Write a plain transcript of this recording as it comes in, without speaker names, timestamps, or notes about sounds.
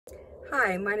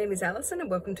Hi, my name is Alison and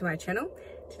welcome to my channel.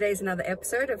 Today is another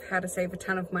episode of how to save a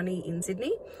ton of money in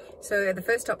Sydney. So the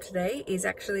first stop today is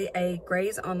actually a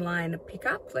Grays Online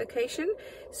pickup location.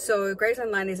 So Grays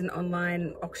Online is an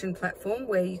online auction platform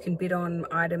where you can bid on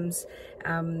items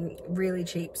really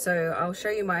cheap. So I'll show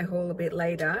you my haul a bit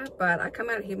later, but I come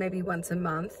out here maybe once a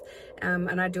month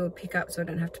and I do a pickup so I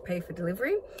don't have to pay for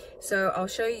delivery. So I'll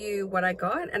show you what I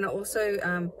got, and I'll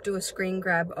also do a screen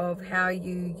grab of how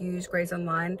you use Grays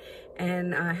Online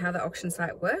and how the auction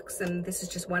site works. And this is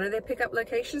just one of their pickup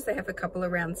locations. They have a couple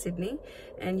around Sydney,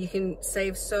 and you can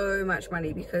save so much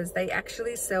money because they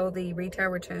actually sell the retail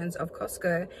returns of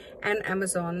Costco and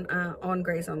Amazon on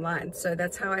Grays Online. So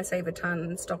that's how I save a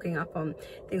ton, stocking up on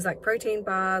things like protein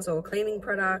bars or cleaning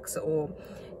products or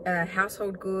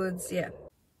household goods. Yeah.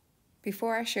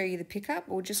 Before I show you the pickup,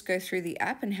 we'll just go through the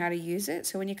app and how to use it.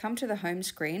 So when you come to the home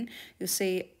screen, you'll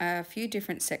see a few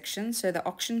different sections. So the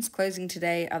auctions closing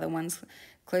today are the ones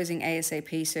closing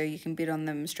ASAP, so you can bid on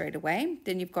them straight away.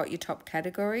 Then you've got your top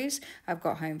categories. I've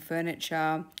got home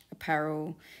furniture,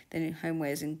 apparel, then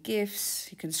homewares and gifts.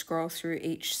 You can scroll through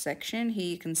each section. Here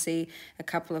you can see a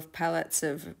couple of pallets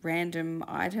of random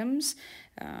items.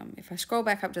 If I scroll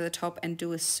back up to the top and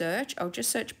do a search, I'll just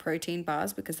search protein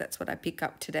bars because that's what I pick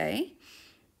up today.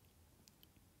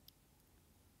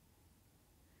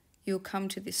 You'll come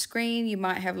to this screen. You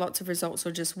might have lots of results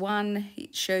or just one.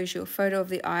 It shows you a photo of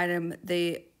the item,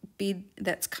 the bid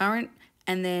that's current,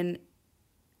 and then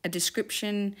a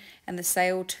description and the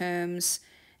sale terms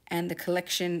and the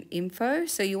collection info.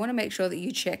 So you want to make sure that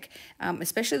you check,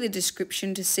 especially the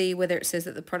description, to see whether it says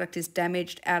that the product is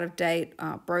damaged, out of date,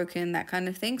 broken, that kind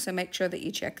of thing. So make sure that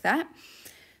you check that.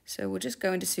 So we'll just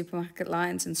go into supermarket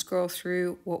lines and scroll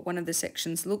through what one of the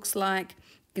sections looks like.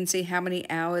 You can see how many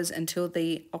hours until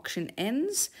the auction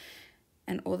ends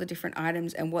and all the different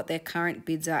items and what their current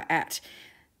bids are at.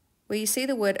 Where you see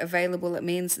the word available, it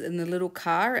means in the little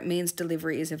car, it means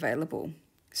delivery is available.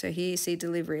 So here you see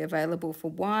delivery available for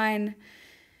wine.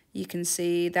 You can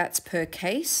see that's per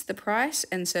case, the price,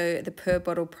 and so the per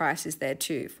bottle price is there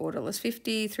too,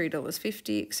 $4.50,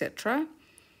 $3.50, etc.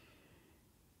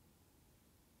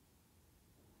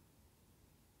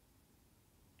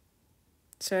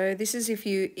 So this is if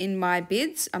you, in my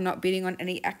bids, I'm not bidding on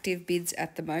any active bids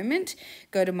at the moment.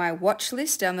 Go to my watch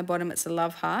list, down the bottom it's a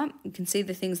love heart. You can see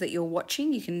the things that you're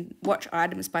watching. You can watch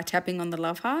items by tapping on the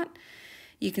love heart.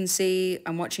 You can see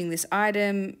I'm watching this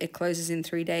item, it closes in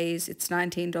 3 days, it's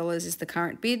 $19 is the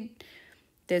current bid.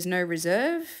 There's no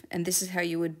reserve, and this is how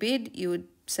you would bid. You would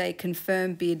say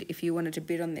confirm bid if you wanted to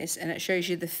bid on this, and it shows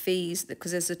you the fees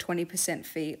because there's a 20%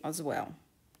 fee as well.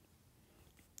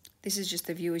 This is just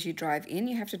the view as you drive in.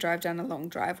 You have to drive down a long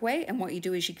driveway, and what you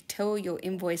do is you tell your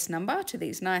invoice number to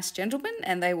these nice gentlemen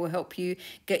and they will help you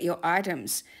get your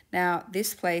items. Now,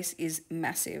 this place is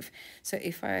massive. So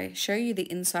if I show you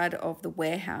the inside of the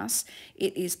warehouse,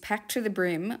 it is packed to the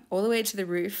brim, all the way to the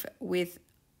roof, with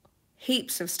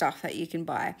heaps of stuff that you can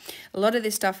buy. A lot of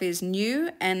this stuff is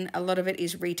new and a lot of it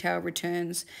is retail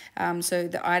returns. So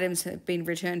the items have been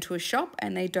returned to a shop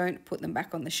and they don't put them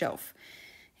back on the shelf.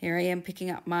 Here I am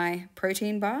picking up my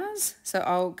protein bars, so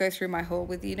I'll go through my haul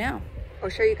with you now. I'll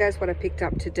show you guys what I picked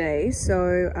up today.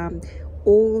 So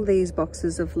all these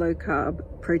boxes of low carb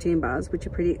protein bars, which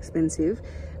are pretty expensive,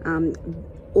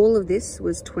 all of this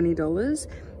was $20,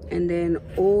 and then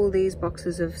all these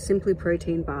boxes of Simply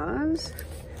Protein bars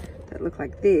that look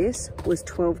like this was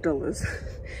 $12.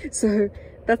 So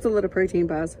that's a lot of protein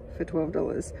bars for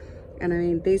 $12. And I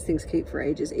mean, these things keep for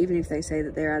ages, even if they say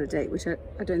that they're out of date, which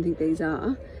I don't think these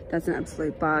are. That's an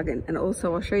absolute bargain. And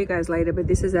also, I'll show you guys later, but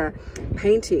this is a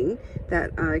painting that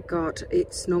I got.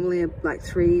 It's normally like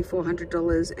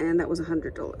 $300–400, and that was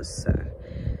 $100. So,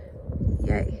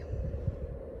 yay.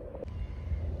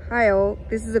 Hi all,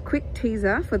 this is a quick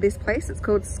teaser for this place. It's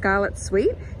called Scarlet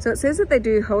Sweet. So it says that they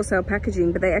do wholesale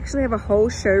packaging, but they actually have a whole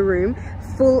showroom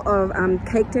full of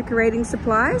cake decorating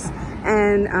supplies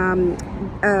and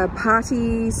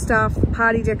party stuff,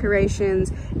 party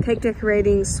decorations, cake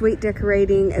decorating, sweet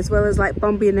decorating, as well as like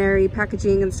bombonera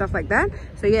packaging and stuff like that.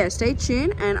 So yeah, stay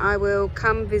tuned and I will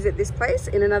come visit this place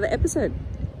in another episode.